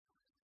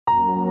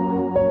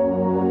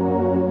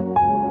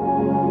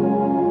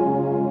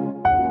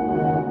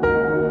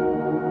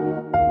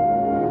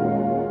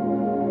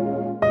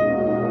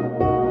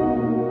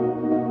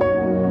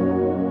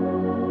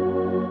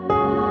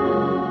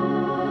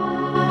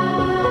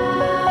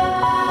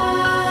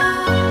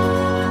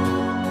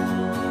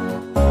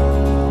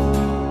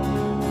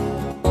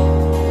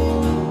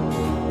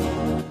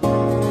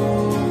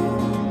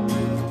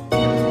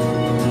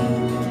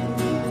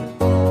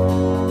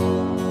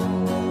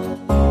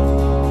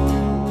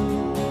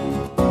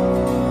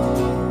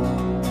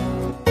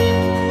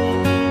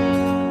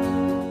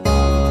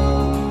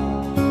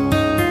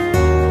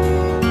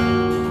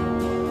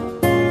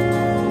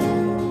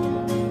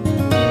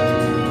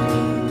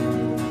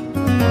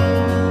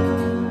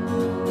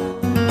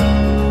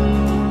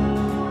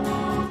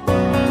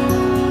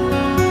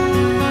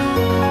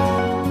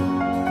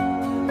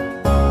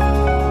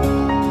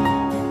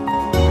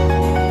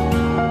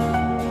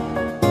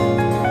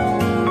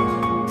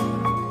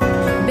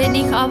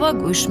محتوا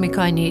گوش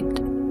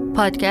میکنید.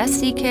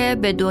 پادکستی که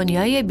به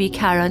دنیای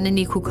بیکران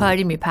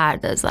نیکوکاری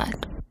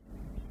میپردازد.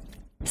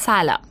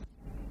 سلام.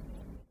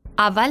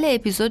 اول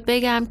اپیزود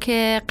بگم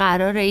که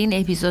قرار این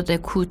اپیزود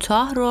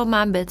کوتاه رو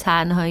من به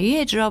تنهایی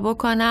اجرا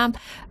بکنم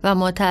و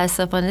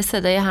متاسفانه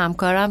صدای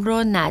همکارم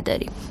رو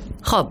نداریم.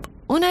 خب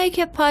اونایی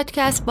که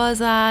پادکست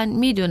بازن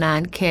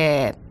میدونن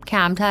که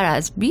کمتر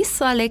از 20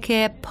 ساله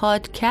که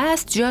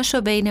پادکست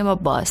جاشو بین ما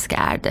باز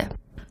کرده.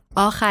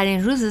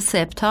 آخرین روز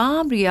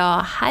سپتامبر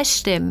یا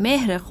 8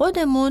 مهر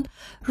خودمون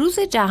روز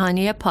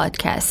جهانی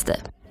پادکسته.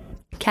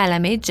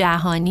 کلمه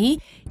جهانی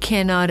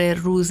کنار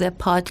روز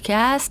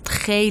پادکست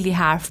خیلی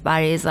حرف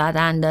برای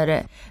زدن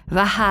داره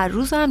و هر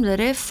روز هم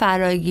داره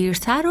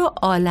فراگیرتر و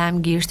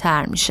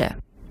عالمگیرتر میشه.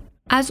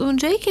 از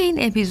اونجایی که این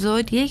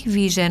اپیزود یک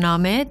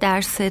ویژه‌نامه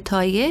در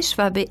ستایش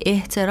و به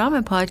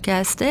احترام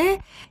پادکسته،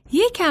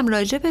 یکم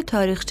راجع به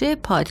تاریخچه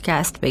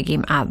پادکست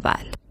بگیم.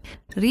 اول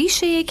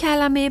ریشه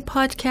کلمه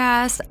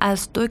پادکست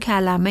از 2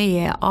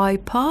 کلمه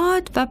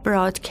آیپاد و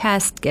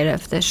برادکست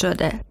گرفته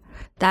شده.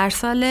 در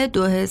سال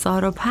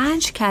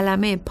 2005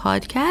 کلمه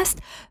پادکست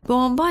به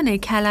عنوان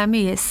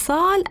کلمه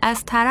سال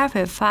از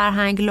طرف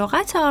فرهنگ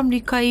لغت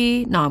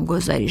آمریکایی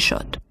نامگذاری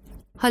شد.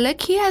 حالا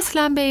کی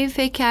اصلا به این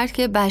فکر کرد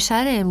که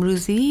بشر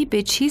امروزی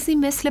به چیزی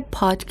مثل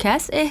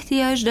پادکست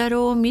احتیاج داره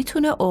و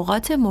میتونه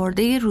اوقات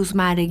مرده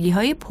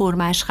روزمرگی‌های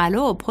پرمشغله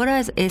و پر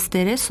از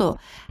استرس و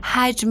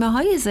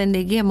حجمه‌های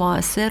زندگی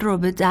معاصر رو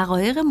به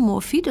دقایق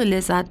مفید و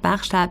لذت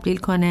بخش تبدیل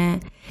کنه؟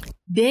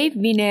 دیو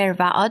وینر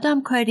و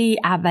آدم کاری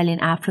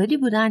اولین افرادی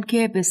بودند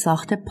که به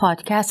ساخت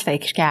پادکست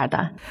فکر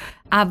کردند.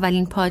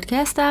 اولین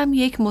پادکست هم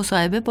یک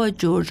مصاحبه با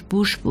جورج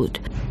بوش بود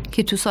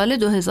که تو سال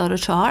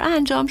 2004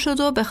 انجام شد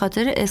و به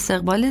خاطر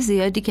استقبال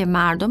زیادی که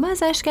مردم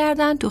ازش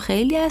کردن تو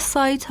خیلی از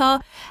سایت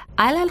ها،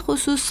 علل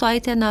خصوص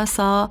سایت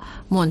ناسا،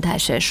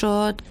 منتشر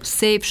شد،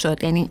 سیو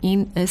شد. یعنی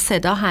این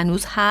صدا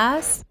هنوز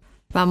هست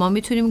و ما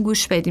میتونیم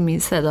گوش بدیم این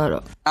صدا رو.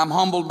 I'm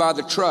humbled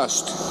by the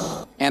trust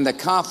and the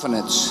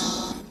confidence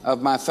of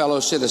my fellow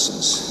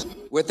citizens.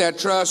 With that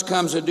trust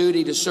comes a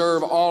duty to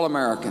serve all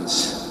Americans,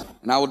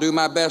 and I will do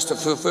my best to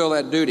fulfill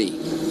that duty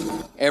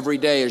every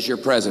day as your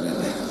president.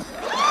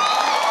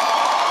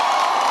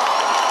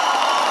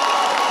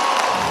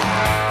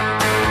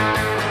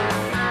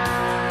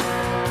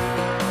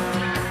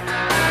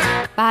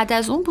 بعد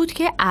از اون بود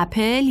که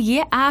اپل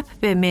یه اپ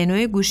به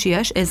منوی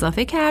گوشیاش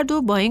اضافه کرد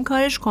و با این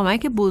کارش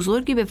کمک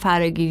بزرگی به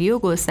فراگیری و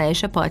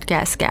گسترش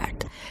پادکست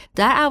کرد.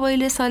 در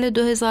اوایل سال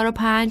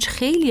 2005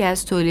 خیلی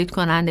از تولید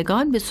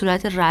کنندگان به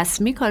صورت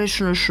رسمی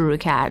کارشون رو شروع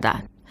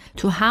کردن.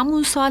 تو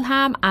همون سال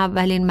هم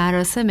اولین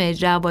مراسم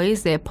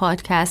جوایز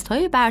پادکست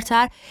های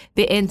برتر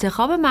به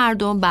انتخاب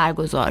مردم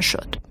برگزار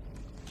شد.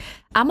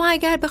 اما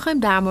اگر بخوایم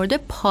در مورد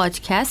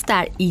پادکست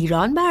در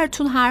ایران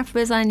براتون حرف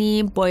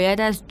بزنیم،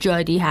 باید از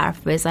جادی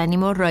حرف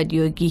بزنیم و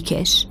رادیو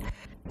گیکش.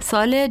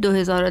 سال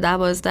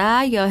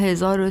 2012 یا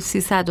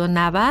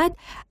 1390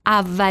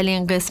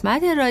 اولین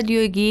قسمت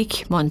رادیو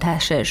گیک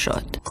منتشر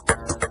شد.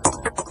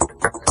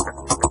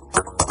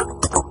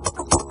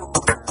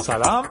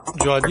 سلام،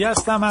 جادی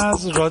هستم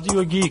از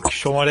رادیو گیک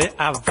شماره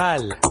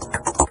اول.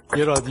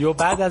 یه رادیو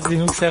بعد از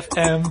لینوکس اف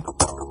ام،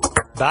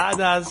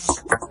 بعد از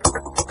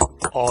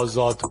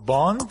آزاد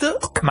باند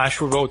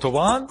مشهور به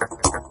اتوبان،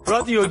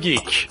 رادیو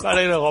گیک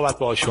برای رقابت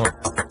باشون.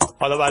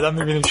 حالا بعدا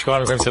میبینیم چیکار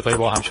میکنیم ستایی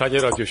با هم. شاید یه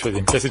رادیو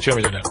شدیم، کسی چه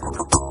میدونه.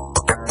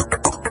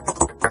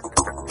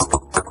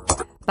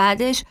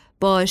 بعدش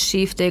با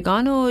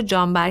شیفتگان و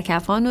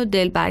جانبرکفان و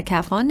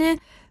دلبرکفان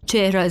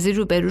چهرازی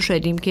روبرو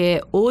شدیم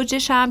که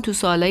اوجش هم تو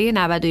سالهای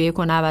 91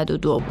 و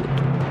 92 بود.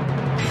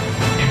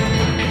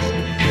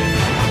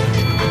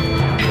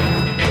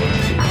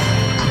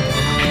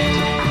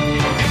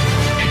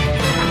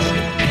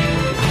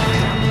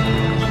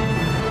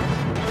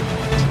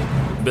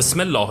 بسم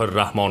الله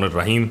الرحمن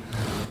الرحیم.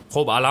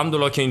 خب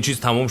الحمدلله که این چیز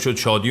تموم شد،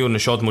 شادی و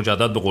نشاط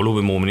مجدد به قلوب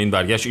مؤمنین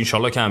برگشت.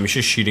 انشالله که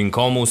همیشه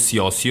شیرینکام و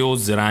سیاسی و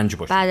زرنج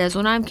باشه. بعد از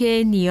اونم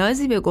که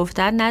نیازی به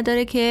گفتن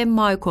نداره که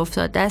مایک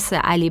افتاد دست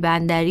علی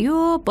بندری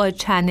و با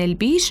چنل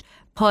بیش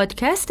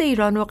پادکست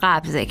ایران رو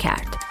قبضه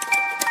کرد.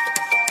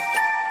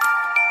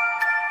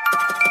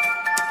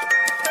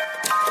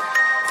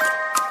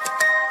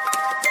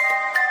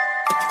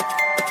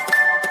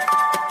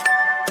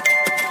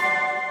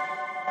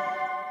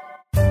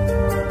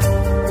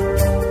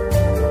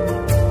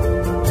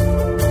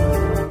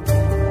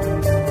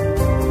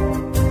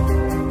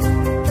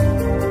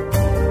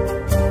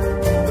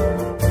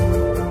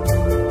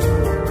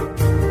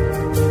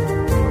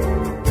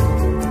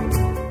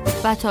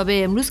 و تا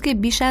به امروز که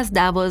بیش از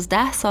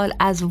 12 سال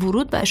از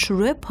ورود و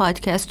شروع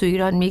پادکست تو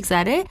ایران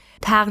میگذره،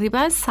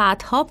 تقریباً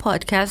صدها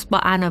پادکست با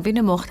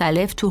عناوین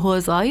مختلف تو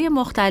حوزه‌های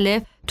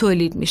مختلف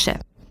تولید میشه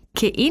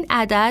که این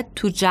عدد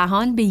تو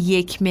جهان به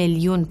 1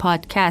 میلیون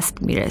پادکست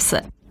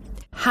میرسه.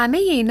 همه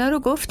اینا رو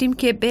گفتیم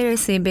که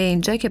برسیم به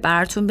اینجا که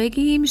براتون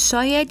بگیم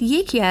شاید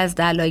یکی از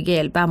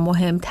دلایل و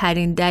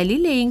مهمترین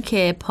دلیل این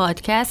که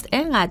پادکست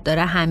انقدر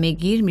داره همه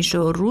گیر میشه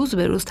و روز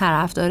به روز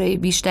طرفدارای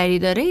بیشتری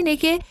داره اینه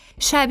که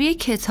شبیه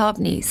کتاب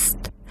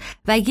نیست.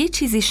 و یه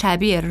چیزی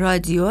شبیه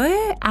رادیوه،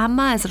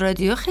 اما از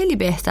رادیو خیلی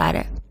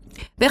بهتره.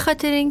 به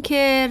خاطر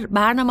اینکه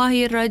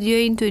برنامه‌های رادیو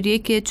اینطوریه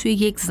که توی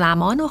یک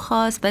زمان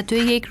خاص و توی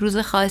یک روز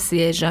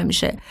خاصی اجرا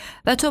میشه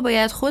و تو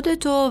باید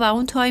خودتو و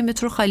اون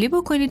تایمت رو خالی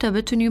بکنی تا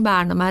بتونی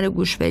برنامه رو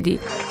گوش بدی.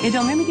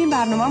 ادامه میدیم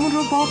برنامه‌مون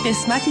رو با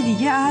قسمتی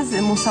دیگه از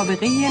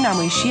مسابقه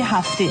نمایشی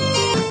هفته.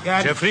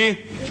 جفری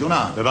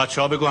جونم، به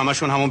بچه‌ها بگو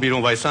همشون همون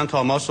بیرون وایسن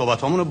تا ما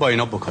صحبتامون رو با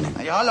اینا بکنیم.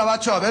 یالا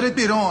بچه‌ها برید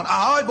بیرون.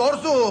 آهای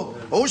برزو،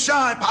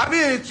 اوشن،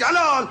 پرویز،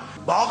 جلال،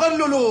 باقر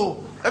لولو،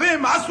 ببین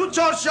مسعود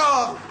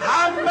چارشاه،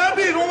 همه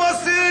بیرون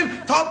واسین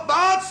تا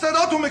بعد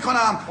صداتون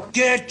میکنم.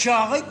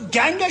 گرچاقه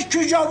گنگش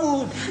کجا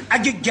بود؟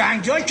 اگه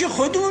گنگاش که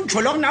خودمون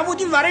چلاق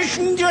نبودیم ورش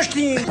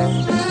می‌داشتیم.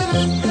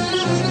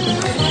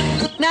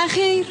 نه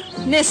خیر،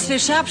 نصف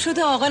شب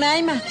شده آقا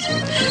نیامد.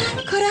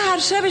 کار هر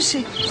شبشه.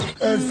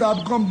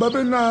 حساب کن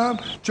ببینم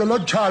چلا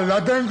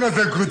کلت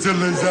انقدر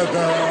کوچله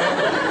زده.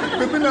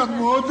 ببینم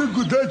موهاتو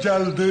کوتاه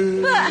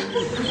کرده.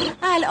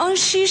 الان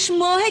 6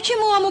 ماهه که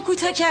موهامو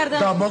کوتاه کردم.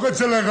 دماغ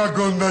چلا انقدر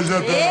گنده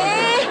شده.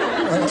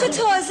 تو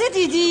تازه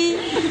دیدی؟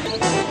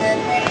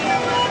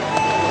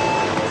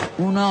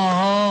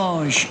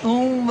 اوناهاش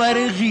اون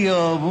ور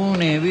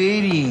خیابونه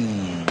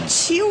بریم.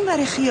 چی اون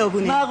برای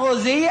خیابونه؟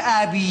 مغازه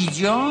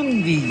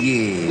عبیجان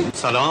دیگه.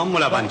 سلام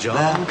ملبن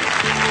جان.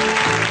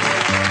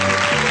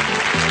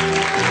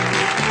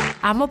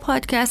 اما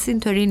پادکست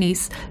اینطوری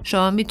نیست.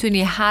 شما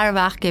میتونی هر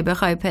وقت که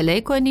بخوای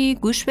پلی کنی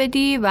گوش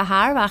بدی و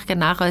هر وقت که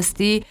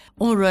نخواستی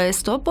اون رو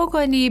استاپ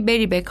بکنی،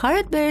 بری به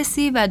کارت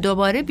برسی و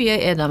دوباره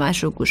بیای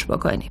ادامهش رو گوش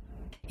بکنی.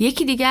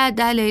 یکی دیگه از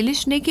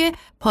دلایلش اینه که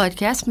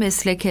پادکست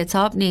مثل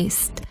کتاب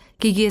نیست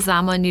که یه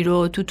زمانی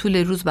رو تو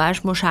طول روز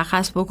برش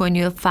مشخص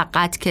بکنی و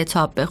فقط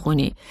کتاب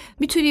بخونی.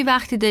 میتونی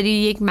وقتی داری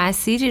یک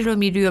مسیری رو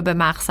میری و به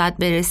مقصد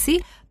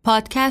برسی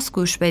پادکست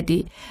گوش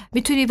بدی.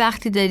 میتونی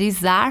وقتی داری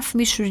ظرف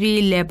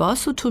میشوری،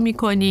 لباس رو تو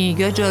میکنی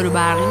یا جارو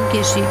برقی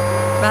میکشی.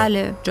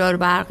 بله، جارو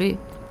برقی.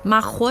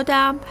 من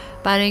خودم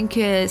برای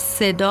اینکه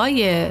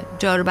صدای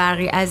جارو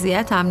برقی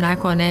اذیتم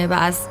نکنه و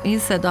از این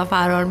صدا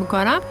فرار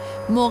میکنم،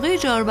 موقع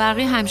جارو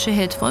برقی همیشه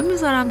هدفون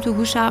میذارم تو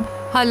گوشم.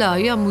 حالا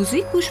یا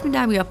موزیک گوش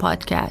میدم یا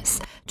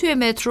پادکست. توی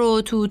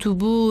مترو، تو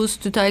اتوبوس،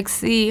 تو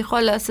تاکسی،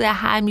 خلاصه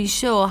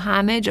همیشه و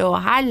همه جا و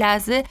هر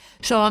لحظه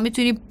شما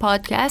میتونی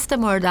پادکست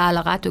مورد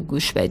علاقت رو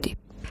گوش بدی.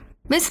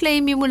 مثل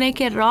این میمونه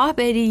که راه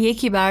بری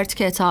یکی برات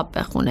کتاب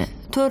بخونه.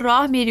 تو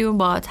راه میری اون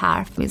باهات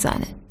حرف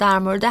میزنه در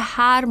مورد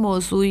هر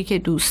موضوعی که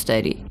دوست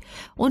داری.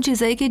 اون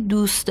چیزایی که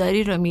دوست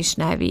داری رو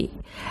میشنوی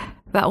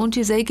و اون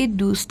چیزایی که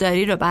دوست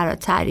داری رو برات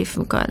تعریف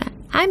میکنه.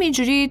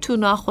 همینجوری تو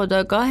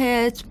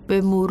ناخودآگاهت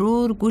به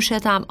مرور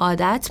گوشت هم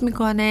عادت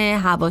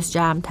میکنه، حواس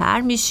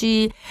جمع‌تر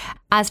میشی،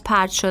 از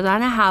پرت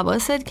شدن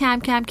حواست کم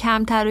کم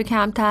کمتر و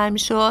کمتر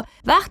میشه.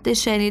 وقت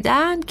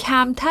شنیدن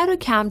کمتر و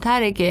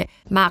کمتره که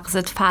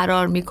مغزت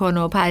فرار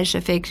میکنه و پرش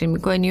فکری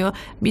میکنی و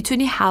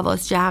میتونی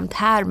حواس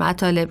جمع‌تر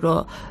مطالب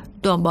رو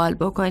دنبال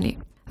بکنی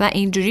و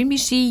اینجوری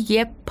میشی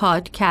یه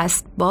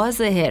پادکست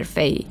باز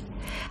حرفه‌ای.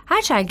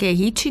 هرچند که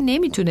هیچی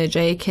نمیتونه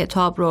جای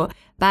کتاب رو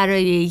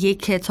برای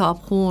یک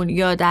کتابخون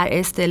یا در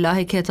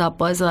اصطلاح کتاب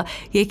بازا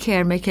یک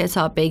کرم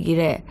کتاب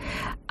بگیره،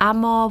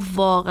 اما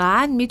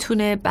واقعا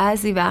میتونه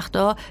بعضی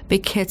وقتا به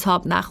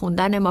کتاب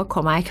نخوندن ما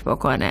کمک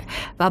بکنه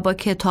و با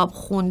کتاب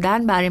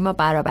خوندن برای ما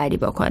برابری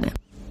بکنه.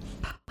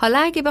 حالا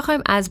اگه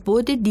بخوایم از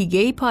بعد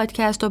دیگه‌ای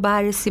پادکست رو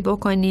بررسی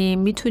بکنیم،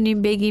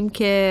 میتونیم بگیم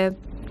که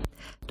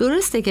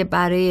درسته که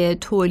برای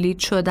تولید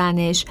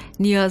شدنش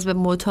نیاز به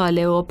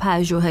مطالعه و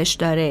پژوهش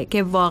داره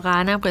که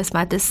واقعا هم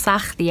قسمت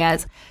سختی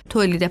از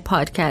تولید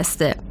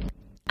پادکسته،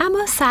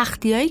 اما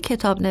سختی‌های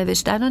کتاب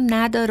نوشتن رو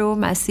نداره و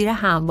مسیر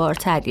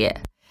هموارتریه.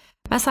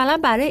 مثلا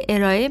برای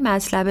ارائه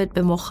مطلبت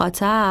به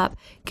مخاطب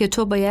که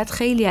تو باید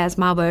خیلی از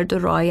موارد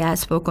رو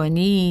رعایت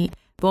بکنی.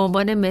 به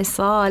عنوان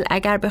مثال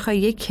اگر بخوای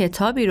یک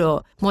کتابی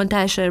رو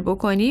منتشر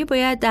بکنی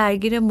باید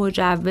درگیر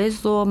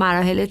مجوز و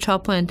مراحل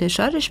چاپ و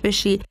انتشارش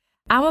بشی،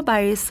 اما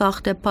برای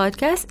ساخت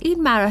پادکست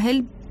این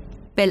مراحل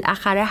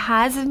بالاخره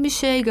حذف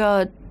میشه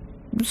یا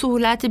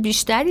سهولت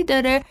بیشتری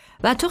داره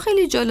و تو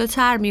خیلی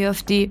جلوتر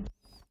میافتی.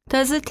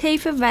 تازه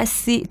طیف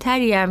وسیع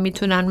تری هم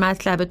میتونن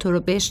مطلب تو رو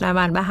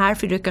بشنون و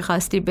حرفی رو که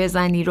خواستی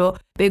بزنی رو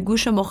به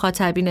گوش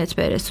مخاطبینت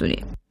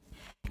برسونی.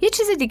 یه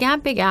چیز دیگه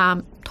هم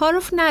بگم،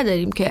 تعارف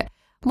نداریم که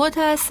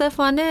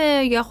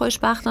متاسفانه یا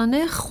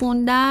خوشبختانه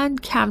خوندن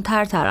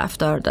کمتر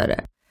طرفدار داره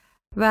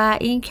و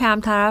این کم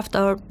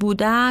طرفدار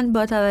بودن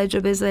با توجه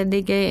به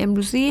زندگی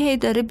امروزی هی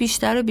داره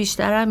بیشتر و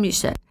بیشتر هم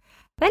میشه.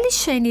 ولی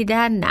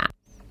شنیدن نه.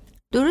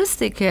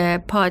 درسته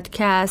که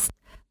پادکست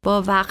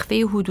با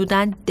وقفه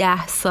حدوداً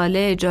 10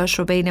 ساله جاش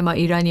رو بین ما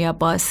ایرانی‌ها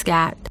باز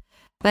کرد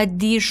و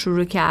دیر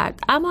شروع کرد،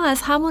 اما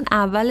از همون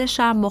اولش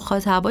هم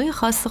مخاطبای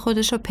خاص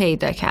خودش رو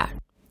پیدا کرد.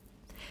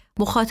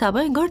 مخاطبا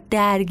انگار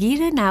درگیر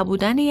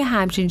نبودن یه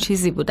همچین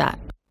چیزی بودن.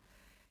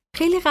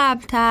 خیلی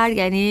قبلتر،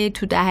 یعنی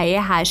تو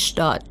دهه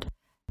 80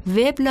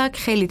 وبلاگ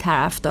خیلی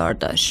طرفدار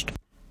داشت.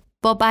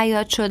 با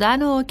بیاد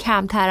شدن و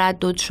کم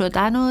تردد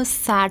شدن و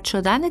سرد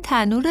شدن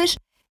تنورش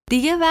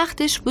دیگه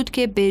وقتش بود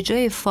که به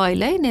جای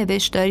فایلای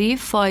نوشتاری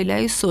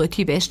فایلای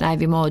صوتی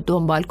بشنویم و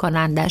دنبال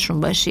کنندشون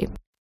باشیم.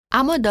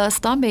 اما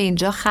داستان به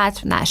اینجا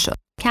ختم نشد.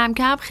 کم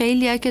کم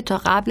خیلیا که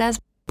تا قبل از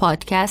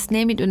پادکست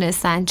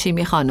نمیدونستن چی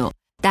میخوان و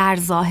در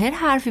ظاهر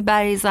حرفی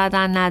برای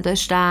زدن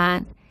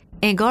نداشتن،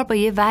 انگار با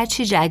یه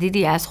وجهی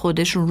جدیدی از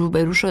خودشون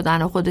روبرو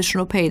شدن و خودشون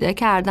رو پیدا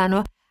کردن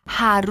و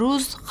هر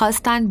روز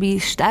خواستن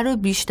بیشتر و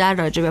بیشتر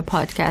راجع به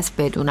پادکست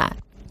بدونن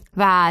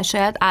و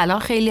شاید الان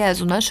خیلی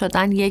از اونا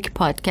شدن یک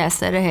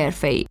پادکستر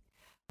حرفه‌ای.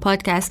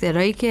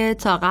 پادکسترایی که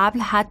تا قبل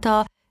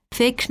حتی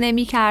فکر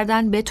نمی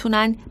کردن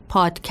بتونن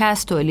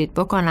پادکست تولید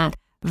بکنن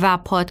و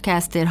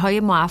پادکسترهای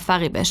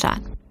موفقی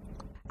بشن.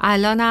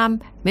 الانم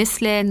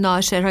مثل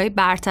ناشرهای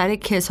برتر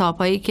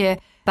کتابهایی که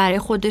برای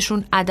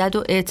خودشون عدد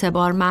و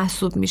اعتبار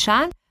محسوب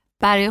میشن،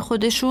 برای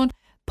خودشون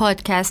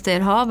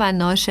پادکسترها و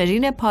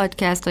ناشرین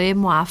پادکست‌های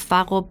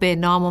موفق و به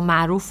نام و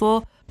معروف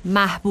و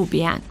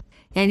محبوبی هن.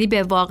 یعنی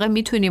به واقع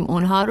میتونیم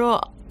اونها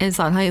رو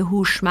انسان‌های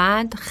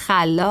هوشمند،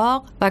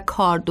 خلاق و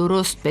کار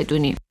درست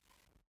بدونیم.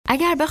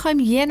 اگر بخوایم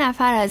یه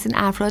نفر از این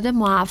افراد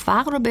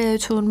موفق رو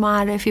بهتون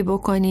معرفی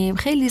بکنیم،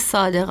 خیلی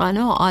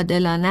صادقانه و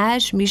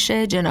عادلانه‌اش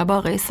میشه جناب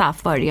آقای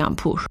صفاریان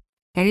پور.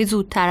 یعنی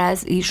زودتر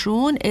از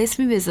ایشون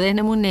اسمی به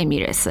ذهنمون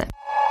نمیرسه.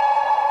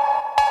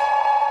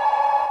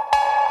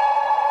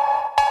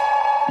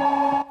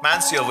 من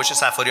سیاوش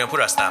صفاریان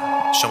پور هستم.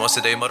 شما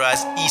صدای ما رو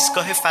از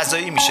ایستگاه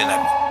فضایی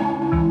میشنوید.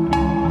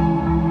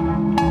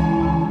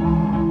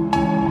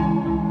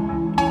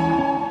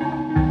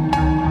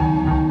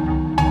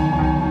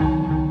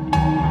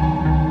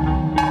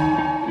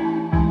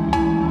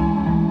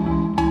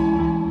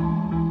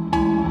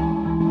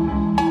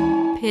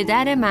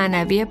 پدر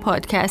معنوی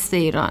پادکست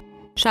ایران.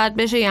 شاید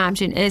بشه یه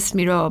همچین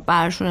اسمی رو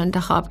برشون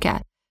انتخاب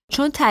کرد،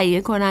 چون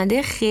تهیه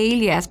کننده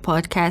خیلی از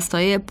پادکست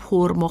های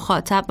پر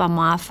مخاطب و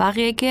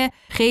موفقیه که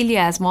خیلی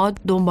از ما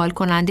دنبال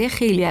کننده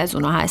خیلی از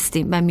اونا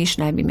هستیم و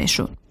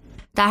میشنویمشون.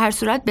 در هر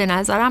صورت به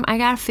نظرم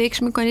اگر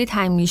فکر میکنید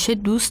همیشه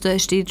دوست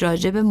داشتید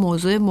راجع به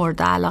موضوع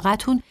مورد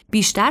علاقتون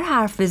بیشتر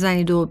حرف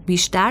بزنید و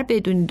بیشتر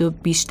بدونید و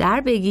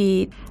بیشتر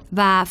بگید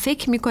و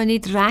فکر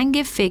میکنید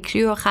رنگ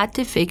فکری و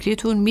خط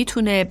فکریتون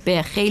میتونه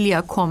به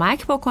خیلیا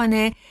کمک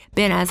بکنه،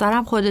 به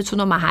نظرم خودتون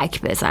رو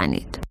محک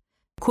بزنید.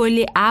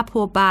 کلی اپ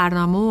و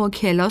برنامه و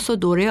کلاس و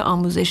دوره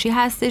آموزشی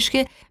هستش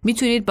که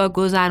میتونید با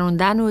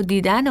گذروندن و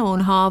دیدن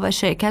اونها و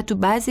شرکت تو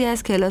بعضی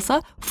از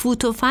کلاس‌ها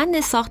فوت و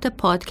فن ساخت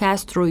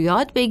پادکست رو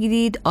یاد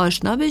بگیرید،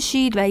 آشنا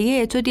بشید و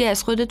یه اتودی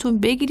از خودتون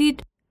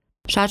بگیرید.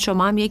 شاید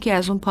شما هم یکی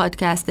از اون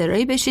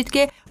پادکسترایی بشید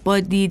که با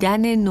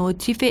دیدن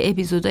نوتیف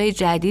اپیزودهای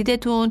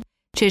جدیدتون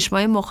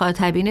چشمای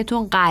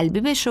مخاطبینتون قلبی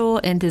بشه و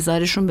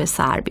انتظارشون به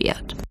سر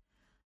بیاد.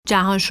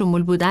 جهان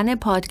شمول بودن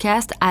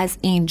پادکست از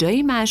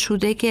اینجایی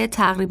مشهوده که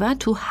تقریبا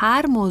تو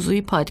هر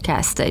موضوعی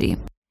پادکست داریم.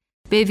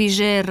 به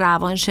ویژه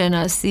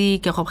روانشناسی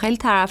که خب خیلی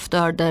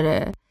طرفدار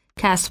داره،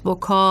 کسب و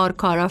کار،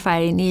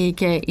 کارآفرینی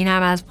که این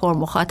هم از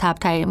پرمخاطب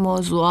ترین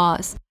موضوع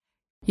است،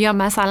 یا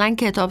مثلا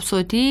کتاب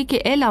صوتی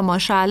که الا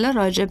ماشاءالله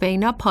راجع به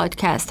اینا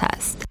پادکست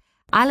هست.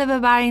 علاوه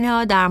بر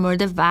اینا در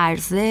مورد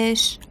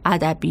ورزش،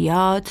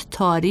 ادبیات،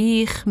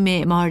 تاریخ،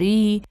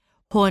 معماری،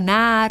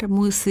 هنر،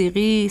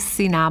 موسیقی،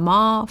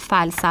 سینما،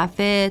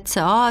 فلسفه،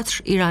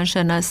 تئاتر،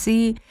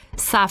 ایرانشناسی،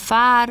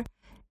 سفر،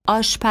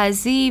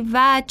 آشپزی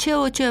و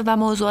چه و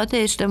موضوعات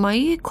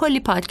اجتماعی کلی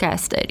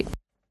پادکست داریم.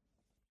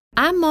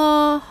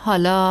 اما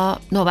حالا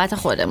نوبت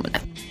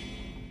خودمونه.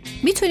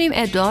 میتونیم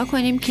ادعا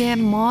کنیم که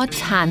ما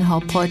تنها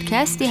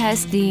پادکستی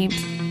هستیم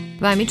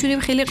و میتونیم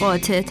خیلی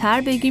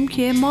قاطع‌تر بگیم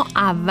که ما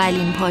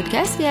اولین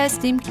پادکستی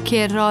هستیم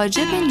که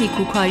راجع به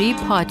نیکوکاری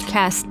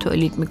پادکست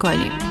تولید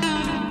میکنیم.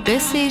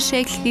 قصه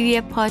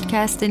شکلگیری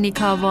پادکست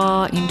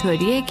نیکاوا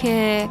اینطوریه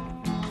که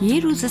یه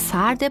روز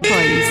سرد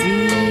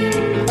پاییزی،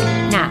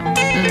 نه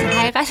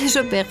حقیقتش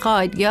رو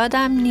بخواد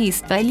یادم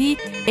نیست، ولی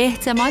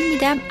احتمال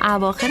میدم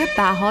اواخر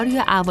بهار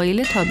یا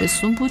اوایل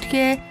تابستون بود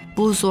که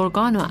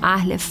بزرگان و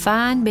اهل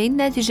فن به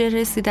این نتیجه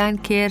رسیدن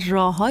که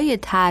راه‌های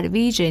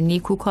ترویج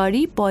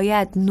نیکوکاری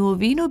باید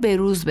نوین و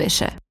بروز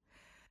بشه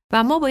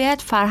و ما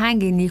باید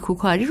فرهنگ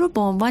نیکوکاری رو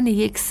به عنوان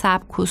یک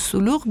سبک و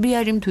سلوک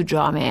بیاریم تو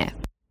جامعه.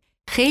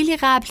 خیلی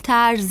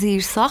قبلتر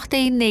زیرساخت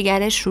این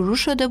نگرش شروع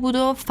شده بود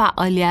و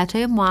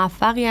فعالیت‌های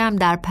موفقی هم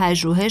در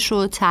پژوهش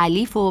و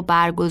تألیف و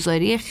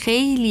برگزاری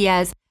خیلی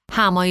از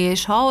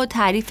همایش‌ها و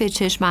تعریف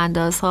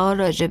چشم‌اندازها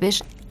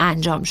راجبش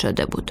انجام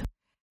شده بود.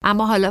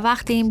 اما حالا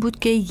وقت این بود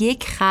که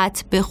یک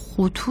خط به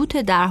خطوط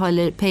در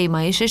حال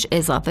پیمایشش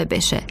اضافه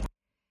بشه.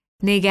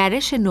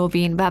 نگرش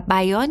نوین و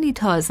بیانی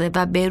تازه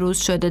و بروز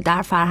شده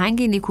در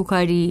فرهنگ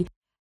نیکوکاری،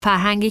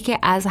 فرهنگی که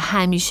از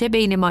همیشه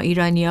بین ما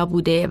ایرانی‌ها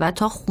بوده و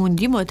تا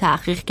خوندیم و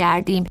تحقیق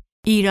کردیم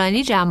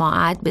ایرانی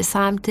جماعت به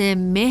سمت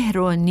مهر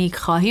و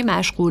نیکخواهی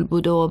مشغول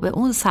بوده و به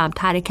اون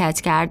سمت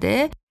حرکت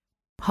کرده،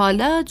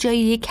 حالا جای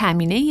یک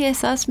کمینه‌ای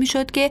احساس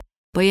می‌شد که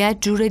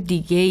باید جور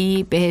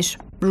دیگه‌ای بهش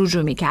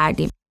رجوع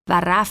می‌کردیم و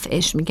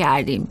رفعش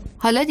میکردیم.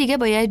 حالا دیگه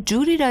باید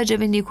جوری راجع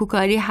به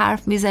نیکوکاری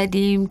حرف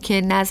میزدیم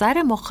که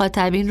نظر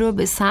مخاطبین رو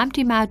به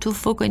سمتی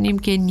معطوف بکنیم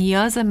که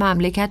نیاز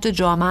مملکت و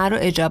جامعه رو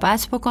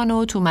اجابت بکنه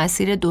و تو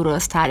مسیر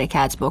درست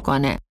حرکت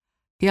بکنه،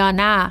 یا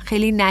نه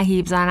خیلی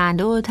نهیب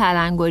زننده و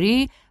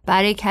تلنگری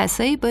برای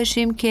کسایی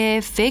باشیم که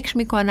فکر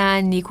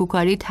میکنن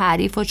نیکوکاری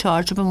تعریف و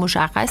چارچوب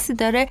مشخصی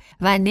داره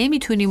و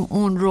نمیتونیم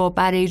اون رو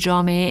برای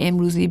جامعه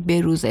امروزی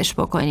بروزش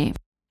بکنیم.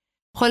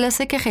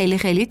 خلاصه که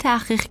خیلی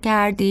تحقیق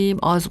کردیم،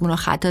 آزمون و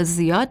خطا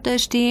زیاد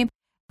داشتیم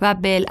و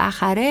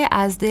بالاخره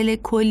از دل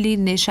کلی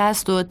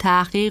نشست و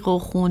تحقیق و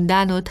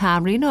خوندن و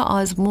تمرین و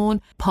آزمون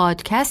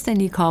پادکست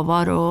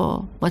نیکاوا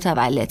رو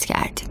متولد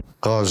کردیم.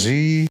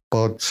 قاضی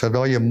با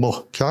صدای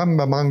محکم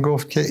به من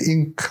گفت که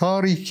این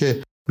کاری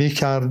که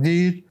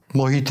می‌کردید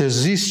محیط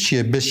زیست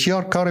چیه؟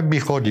 بسیار کار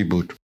بیخودی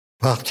بود.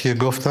 وقتی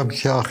گفتم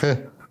که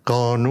آخه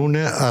قانون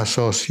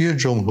اساسی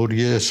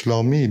جمهوری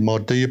اسلامی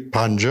ماده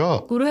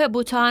 50 گروه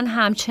بوتان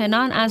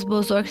همچنان از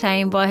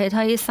بزرگترین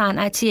واحدهای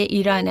صنعتی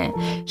ایرانه.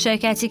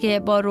 شرکتی که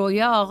با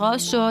رویا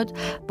آغاز شد،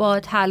 با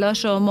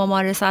تلاش و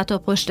ممارست و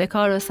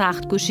پشتکار و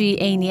سخت‌کوشی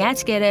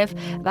عینیت گرفت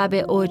و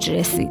به اوج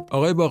رسید.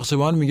 آقای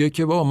باغچبان میگه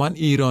که بابا من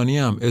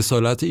ایرانیم،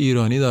 اصالت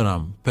ایرانی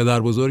دارم. پدر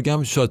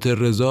بزرگم شاطر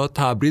رضا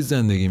تبریز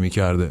زندگی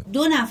میکرده.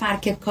 2 نفر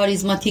که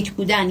کاریزماتیک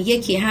بودن،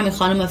 یکی همین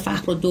خانم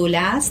فخرالدوله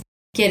است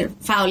که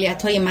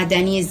فعالیت‌های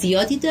مدنی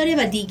زیادی داره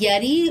و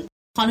دیگری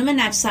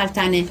خانم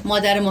نجسلطنه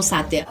مادر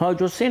مصدق.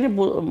 حاج حسین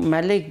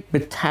ملک به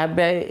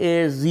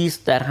طبع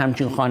زیست در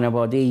همچین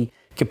خانواده‌ای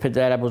که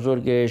پدر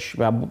بزرگش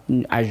و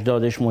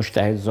اجدادش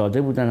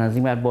مجتهدزاده بودن، از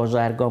این ور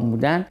بازرگان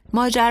بودن.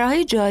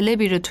 ماجراهای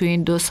جالبی رو تو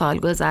این 2 سال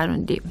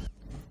گذروندیم.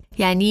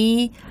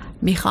 یعنی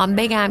میخوام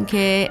بگم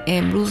که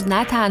امروز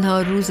نه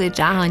تنها روز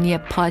جهانی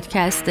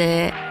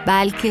پادکسته،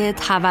 بلکه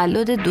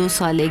تولد 2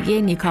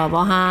 سالگی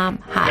نیکاوا هم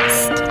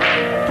هست.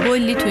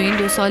 کلی تو این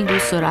 2 سال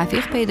دوست و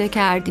رفیق پیدا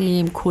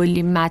کردیم،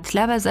 کلی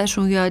مطلب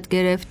ازشون یاد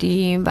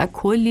گرفتیم و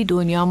کلی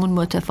دنیامون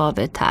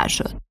متفاوت تر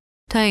شد.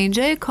 تا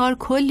اینجای کار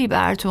کلی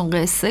براتون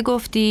قصه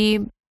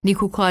گفتیم،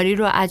 نیکوکاری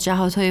رو از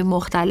جهاتهای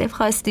مختلف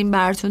خواستیم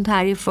براتون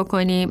تعریف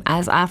کنیم،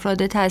 از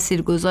افراد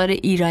تاثیرگذار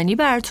ایرانی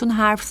براتون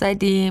حرف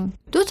زدیم.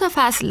 2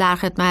 فصل در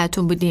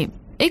خدمتتون بودیم.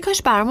 ای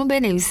کاش برامون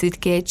بنویسید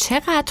که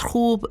چقدر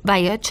خوب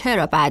و یا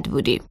چرا بد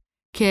بودیم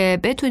که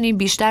بتونیم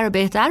بیشتر و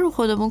بهتر رو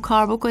خودمون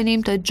کار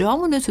بکنیم تا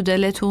جامون رو تو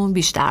دلتون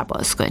بیشتر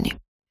باز کنیم.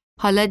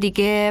 حالا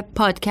دیگه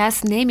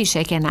پادکست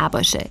نمیشه که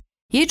نباشه.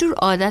 یه جور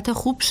عادت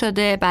خوب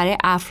شده برای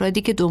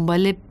افرادی که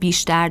دنبال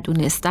بیشتر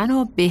دونستن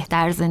و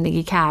بهتر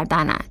زندگی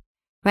کردنن.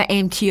 و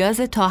امتیاز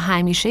تا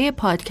همیشه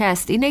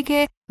پادکست اینه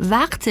که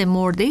وقت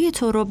مرده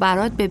تو رو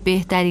برات به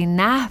بهترین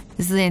نحو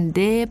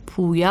زنده،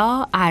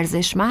 پویا،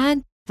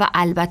 ارزشمند و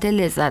البته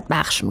لذت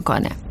بخش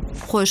میکنه.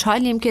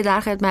 خوشحالیم که در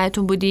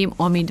خدمتتون بودیم.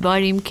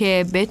 امیدواریم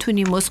که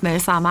بتونیم مثمر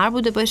ثمر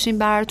بوده باشیم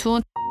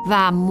براتون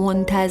و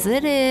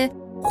منتظر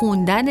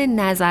خوندن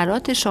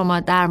نظرات شما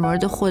در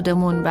مورد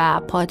خودمون و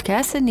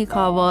پادکست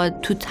نیکاوا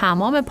تو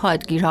تمام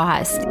پادگیرها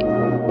هستیم.